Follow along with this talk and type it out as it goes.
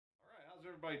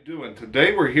Everybody doing?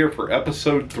 Today we're here for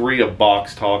episode 3 of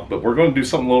Box Talk, but we're going to do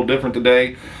something a little different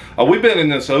today. We've been in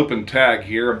this open tag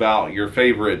here about your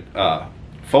favorite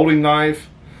folding knife,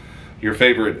 your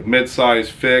favorite mid-size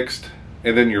fixed,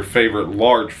 and then your favorite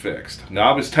large fixed.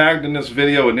 Now I was tagged in this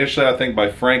video initially I think by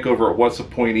Frank over at What's the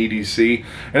Point EDC.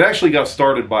 It actually got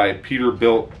started by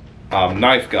Peterbilt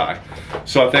Knife Guy.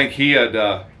 So I think he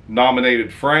had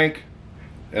nominated Frank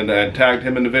and tagged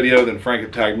him in the video, then Frank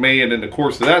had tagged me, and in the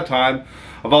course of that time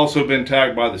I've also been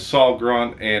tagged by the Saw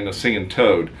Grunt and the Singing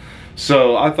Toad.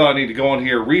 So I thought I need to go on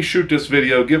here, reshoot this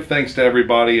video, give thanks to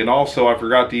everybody, and also I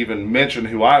forgot to even mention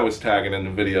who I was tagging in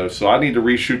the video, so I need to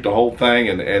reshoot the whole thing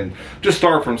and just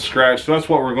start from scratch. So that's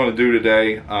what we're going to do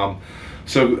today.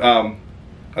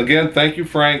 Again, thank you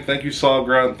Frank, thank you Saw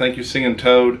Grunt, thank you Singing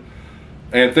Toad,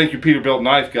 and thank you Peterbilt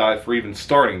Knife Guy for even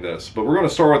starting this. But we're going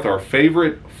to start with our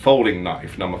favorite folding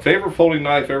knife. Now my favorite folding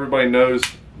knife, everybody knows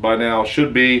by now,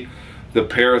 should be the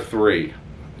Para 3.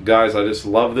 Guys, I just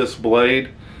love this blade.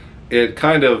 It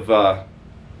kind of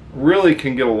really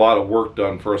can get a lot of work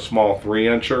done for a small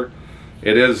 3-incher.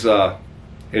 It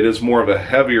is more of a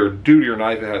heavier, dudier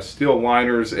knife. It has steel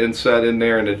liners inset in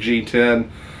there in a G10.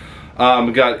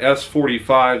 We got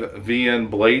S45 VN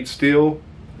blade steel,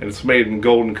 and it's made in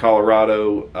Golden,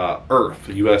 Colorado, Earth,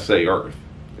 USA Earth.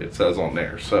 It says on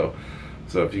there. So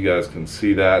if you guys can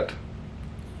see that.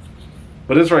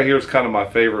 But this right here is kind of my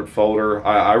favorite folder.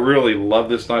 I really love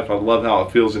this knife. I love how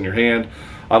it feels in your hand.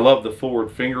 I love the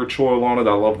forward finger choil on it.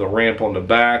 I love the ramp on the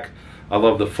back. I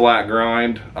love the flat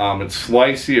grind. It's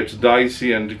slicey, it's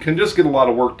dicey, and can just get a lot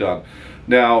of work done.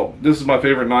 Now, this is my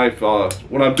favorite knife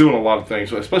when I'm doing a lot of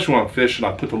things, especially when I'm fishing.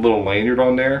 I put the little lanyard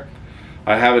on there.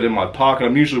 I have it in my pocket.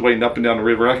 I'm usually wading up and down the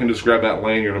river. I can just grab that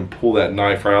lanyard and pull that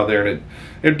knife right out there, and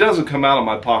it doesn't come out of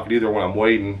my pocket either when I'm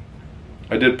wading.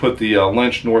 I did put the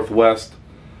Lynch Northwest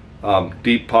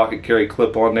deep pocket carry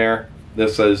clip on there.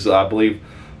 This is, I believe,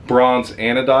 bronze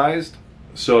anodized.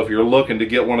 So if you're looking to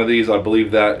get one of these, I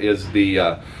believe that is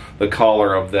the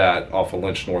collar of that off of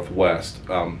Lynch Northwest.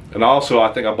 And also,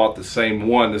 I think I bought the same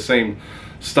one, the same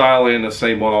style, and the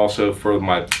same one also for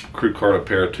my Crew Card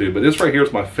Para 2. But this right here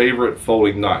is my favorite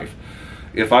folding knife.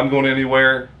 If I'm going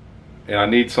anywhere and I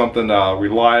need something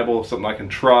reliable, something I can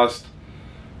trust,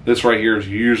 this right here is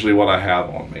usually what I have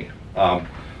on me.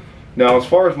 Now, as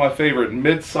far as my favorite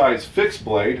mid-size fixed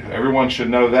blade, everyone should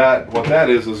know that what that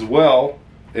is as well.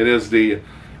 It is the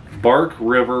Bark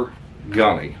River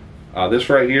Gunny. This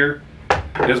right here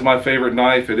is my favorite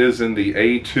knife. It is in the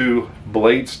A2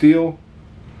 blade steel.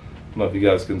 I don't know if you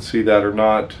guys can see that or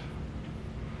not.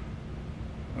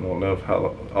 I don't know if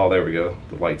how, oh there we go,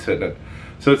 the light's hitting it.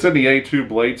 So it's in the A2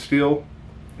 blade steel.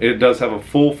 It does have a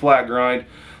full flat grind.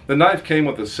 The knife came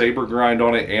with a saber grind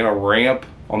on it and a ramp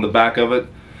on the back of it.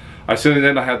 I sent it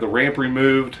in, I had the ramp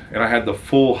removed, and I had the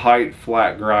full height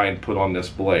flat grind put on this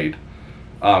blade.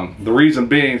 The reason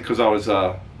being because I was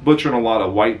butchering a lot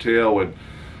of whitetail, and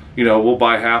you know, we'll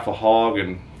buy half a hog,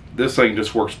 and this thing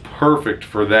just works perfect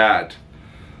for that.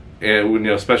 And when, you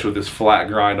know, especially with this flat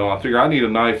grind on, I figure I need a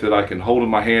knife that I can hold in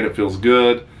my hand. It feels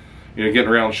good. You know,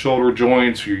 getting around shoulder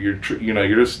joints. You're just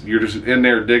in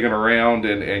there digging around,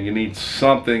 and you need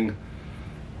something.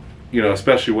 You know,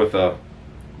 especially with a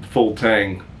full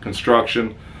tang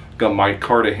construction. Got my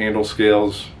Carta handle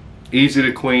scales. Easy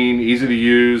to clean, easy to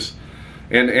use,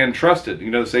 and trusted.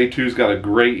 You know, this A2's got a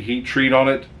great heat treat on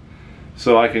it,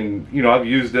 so I can, you know, I've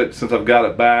used it since I've got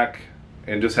it back,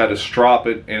 and just had to strop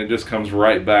it, and it just comes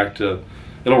right back to,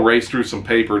 it'll race through some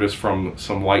paper just from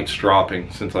some light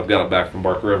stropping since I've got it back from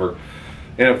Bark River.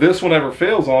 And if this one ever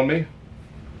fails on me,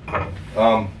 I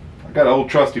got an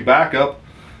old trusty backup.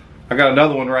 I got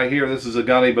another one right here. This is a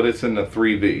Gunny, but it's in the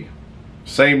 3V.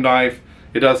 Same knife.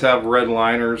 It does have red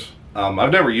liners.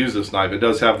 I've never used this knife. It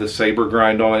does have the saber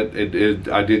grind on it.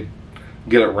 I did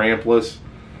get it rampless.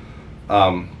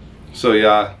 So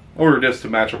yeah, I ordered this to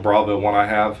match a Bravo one I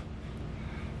have.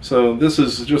 So this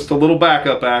is just a little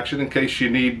backup action in case you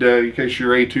need, in case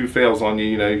your A2 fails on you.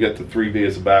 You know, you get the 3V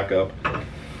as a backup.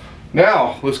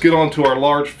 Now let's get on to our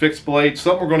large fixed blade.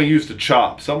 Some we're going to use to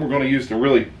chop. Some we're going to use to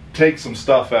really take some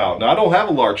stuff out. Now I don't have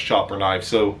a large chopper knife,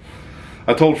 so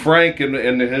I told Frank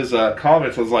in his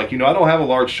comments, I was like, you know, I don't have a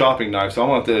large chopping knife, so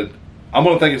I'm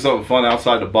gonna think of something fun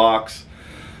outside the box.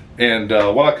 And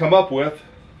what I come up with,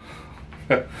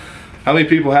 how many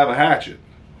people have a hatchet?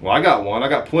 Well, I got one. I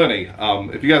got plenty.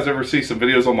 If you guys ever see some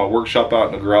videos on my workshop out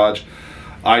in the garage,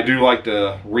 I do like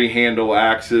to rehandle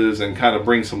axes and kind of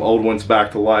bring some old ones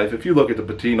back to life. If you look at the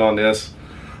patina on this,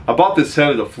 I bought this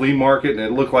set at a flea market, and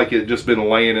it looked like it had just been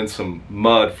laying in some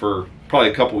mud for probably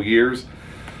a couple years.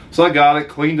 So I got it,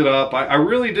 cleaned it up. I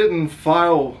really didn't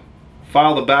file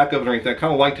file the back of it or anything. I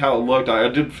kind of liked how it looked.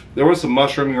 There was some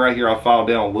mushrooming right here. I filed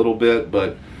down a little bit,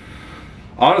 but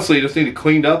honestly, you just need it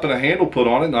cleaned up and a handle put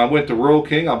on it. And I went to Rural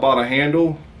King. I bought a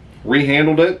handle,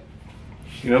 rehandled it,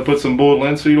 you know, put some bull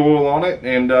linseed oil on it,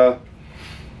 and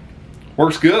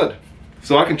works good.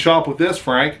 So I can chop with this,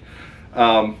 Frank.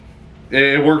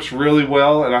 It works really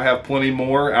well, and I have plenty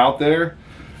more out there.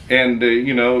 And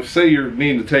you know, say you're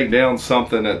needing to take down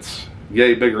something that's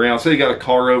yay big around. Say you got a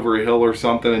car over a hill or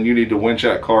something, and you need to winch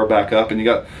that car back up, and you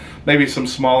got maybe some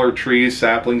smaller trees,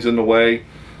 saplings in the way.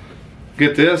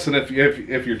 Get this, and if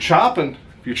your chopping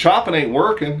ain't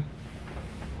working,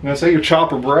 you know, say your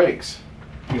chopper breaks.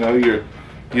 You know,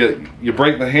 you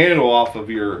break the handle off of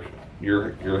your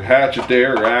hatchet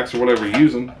there, or axe, or whatever you're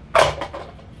using.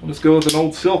 We'll just go with an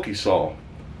old silky saw.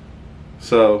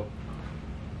 So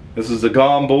this is the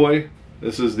Gom Boy.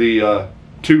 This is the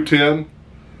 210.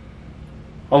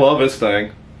 I love this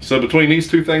thing. So between these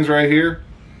two things right here,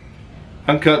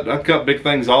 I cut big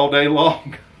things all day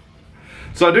long.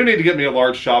 So I do need to get me a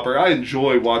large chopper. I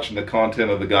enjoy watching the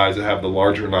content of the guys that have the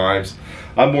larger knives.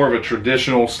 I'm more of a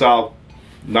traditional style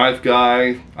knife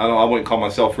guy. I wouldn't call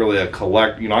myself really a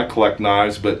you know, I collect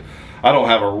knives, but I don't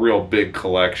have a real big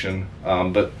collection.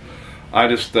 But I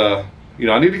just you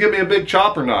know, I need to get me a big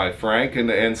chopper knife, Frank, and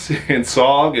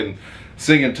Sog and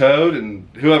Singing Toad and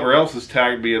whoever else has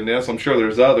tagged me in this. I'm sure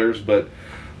there's others, but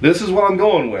this is what I'm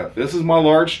going with. This is my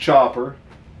large chopper.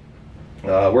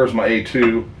 Where's my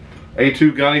A2?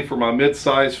 A2 gunny for my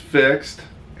mid-size fixed,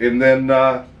 and then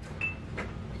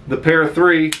the pair of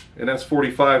 3 and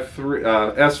S45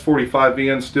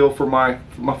 VN steel for my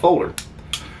folder.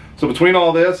 So between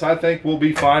all this, I think we'll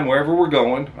be fine wherever we're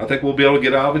going. I think we'll be able to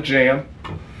get out of a jam.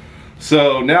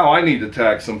 So now I need to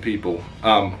tag some people.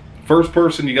 First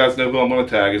person, you guys know who I'm going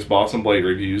to tag, is Boston Blade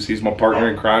Reviews. He's my partner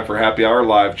in crime for Happy Hour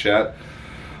Live Chat.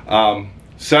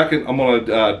 Second, I'm going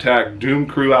to tag Doom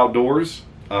Crew Outdoors.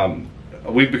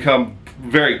 We've become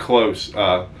very close.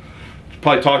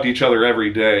 Probably talk to each other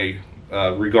every day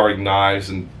regarding knives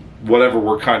and whatever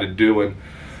we're kind of doing.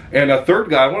 And a third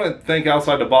guy, I want to think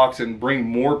outside the box and bring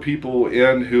more people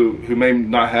in who may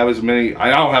not have as many. I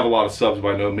don't have a lot of subs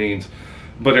by no means,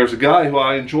 but there's a guy who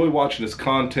I enjoy watching his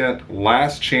content,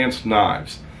 Last Chance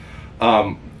Knives.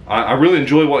 I really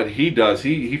enjoy what he does.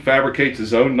 He fabricates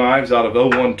his own knives out of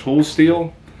 01 tool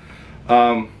steel.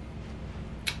 You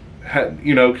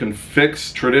know, can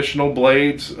fix traditional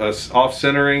blades,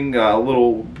 off-centering, a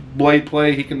little blade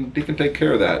play. He can take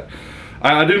care of that.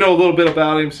 I do know a little bit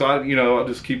about him, so I'll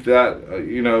just keep that.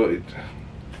 You know,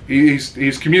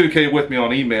 he's communicated with me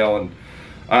on email, and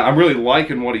I'm really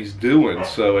liking what he's doing.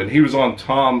 So, and he was on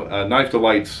Tom Knife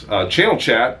Delight's channel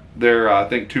chat there, I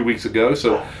think 2 weeks ago.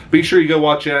 So be sure you go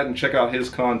watch that and check out his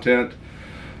content.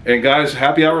 And guys,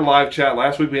 Happy Hour Live Chat.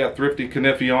 Last week we had Thrifty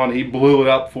Kniffy on. He blew it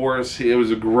up for us. It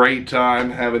was a great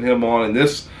time having him on. And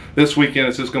this weekend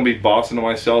it's just going to be Boston and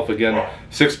myself again,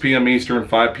 6 p.m. Eastern,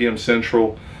 5 p.m.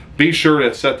 Central. Be sure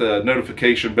to set the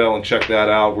notification bell and check that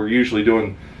out. We're usually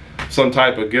doing some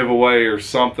type of giveaway or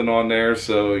something on there.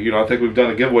 So, you know, I think we've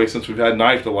done a giveaway since we've had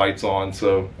Knife Delights on.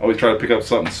 So I always try to pick up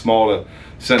something small to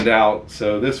send out.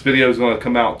 So this video is going to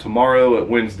come out tomorrow at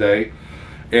Wednesday.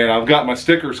 And I've got my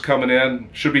stickers coming in.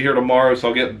 Should be here tomorrow, so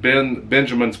I'll get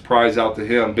Benjamin's prize out to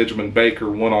him. Benjamin Baker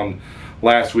won on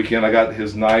last weekend. I got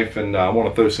his knife, and I want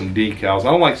to throw some decals.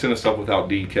 I don't like sending stuff without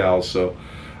decals, so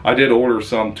I did order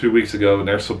some 2 weeks ago, and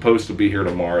they're supposed to be here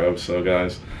tomorrow. So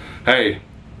guys, hey,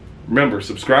 remember,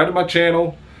 subscribe to my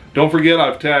channel. Don't forget,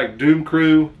 I've tagged Doom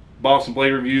Crew, Boston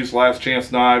Blade Reviews, Last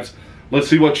Chance Knives. Let's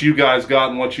see what you guys got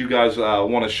and what you guys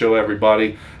want to show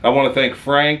everybody. I want to thank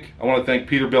Frank. I want to thank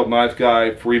Peterbilt Knife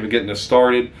Guy for even getting us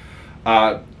started.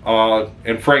 And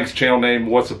Frank's channel name,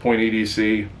 What's the Point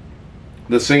EDC.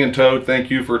 The Singing Toad,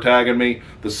 thank you for tagging me.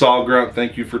 The Saw Grunt,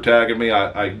 thank you for tagging me.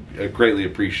 I greatly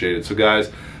appreciate it. So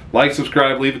guys, like,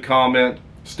 subscribe, leave a comment.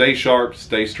 Stay sharp,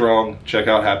 stay strong. Check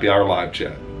out Happy Hour Live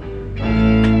Chat.